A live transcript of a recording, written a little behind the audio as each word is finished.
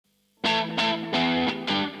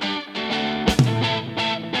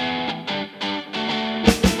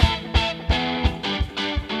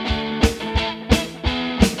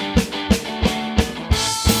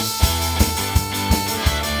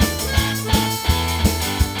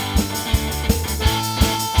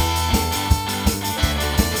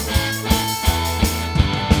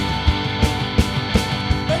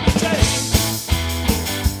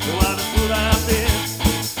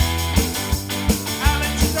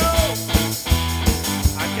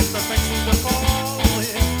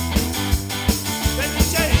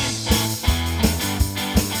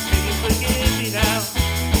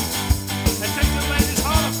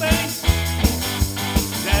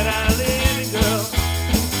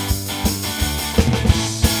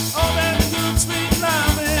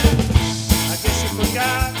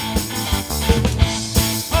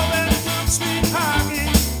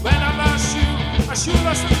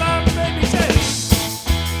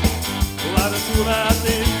the fool I've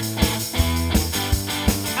been.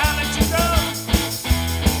 I let you go.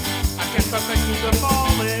 I can't perfect you the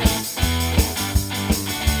falling.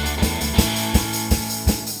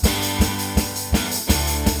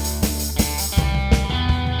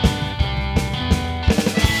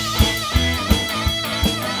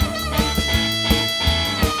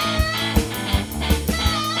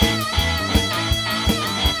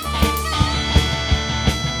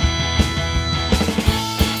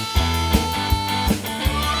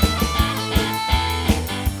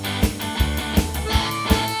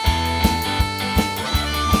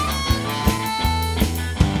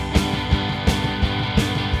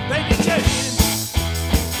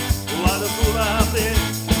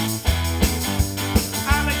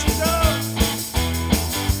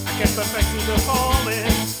 Perfect to the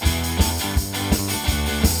falling.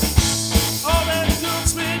 All that good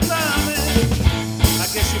sweet loving, I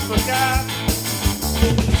guess you forgot.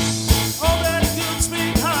 All that good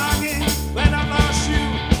sweet hugging, when I lost you,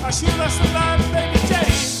 I should have